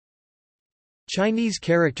Chinese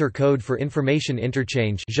Character Code for Information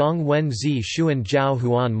Interchange Zhongwenzi Xuan Jiao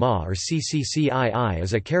Huan Ma or CCCII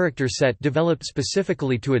is a character set developed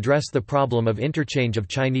specifically to address the problem of interchange of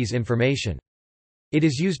Chinese information. It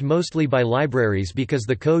is used mostly by libraries because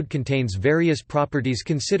the code contains various properties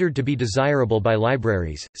considered to be desirable by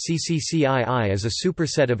libraries. CCCII is a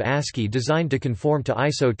superset of ASCII designed to conform to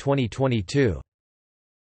ISO 2022.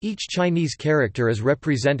 Each Chinese character is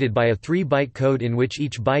represented by a 3-byte code in which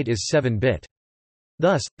each byte is 7-bit.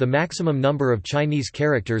 Thus, the maximum number of Chinese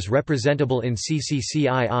characters representable in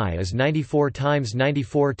CCCII is 94 times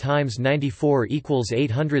 94 times 94 equals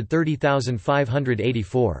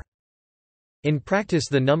 830,584. In practice,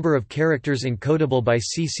 the number of characters encodable by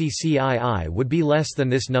CCCII would be less than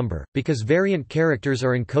this number, because variant characters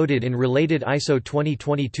are encoded in related ISO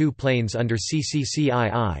 2022 planes under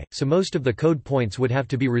CCCII, so most of the code points would have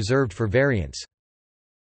to be reserved for variants.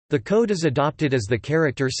 The code is adopted as the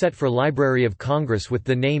character set for Library of Congress with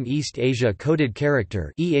the name East Asia Coded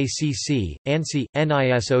Character (EACC), ANSI,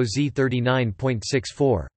 NISOZ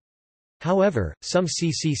 39.64. However, some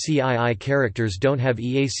CCCII characters don't have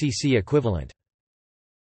EACC equivalent.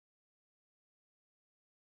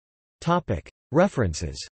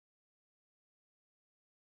 References.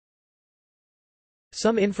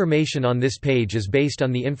 Some information on this page is based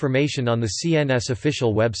on the information on the CNS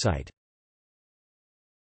official website.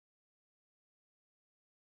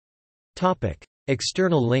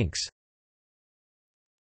 External links.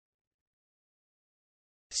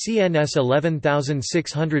 CNS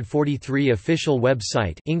 11643 official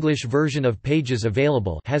website English version of pages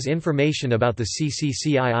available has information about the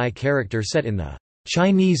CCCII character set in the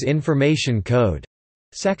Chinese Information Code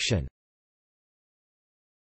section.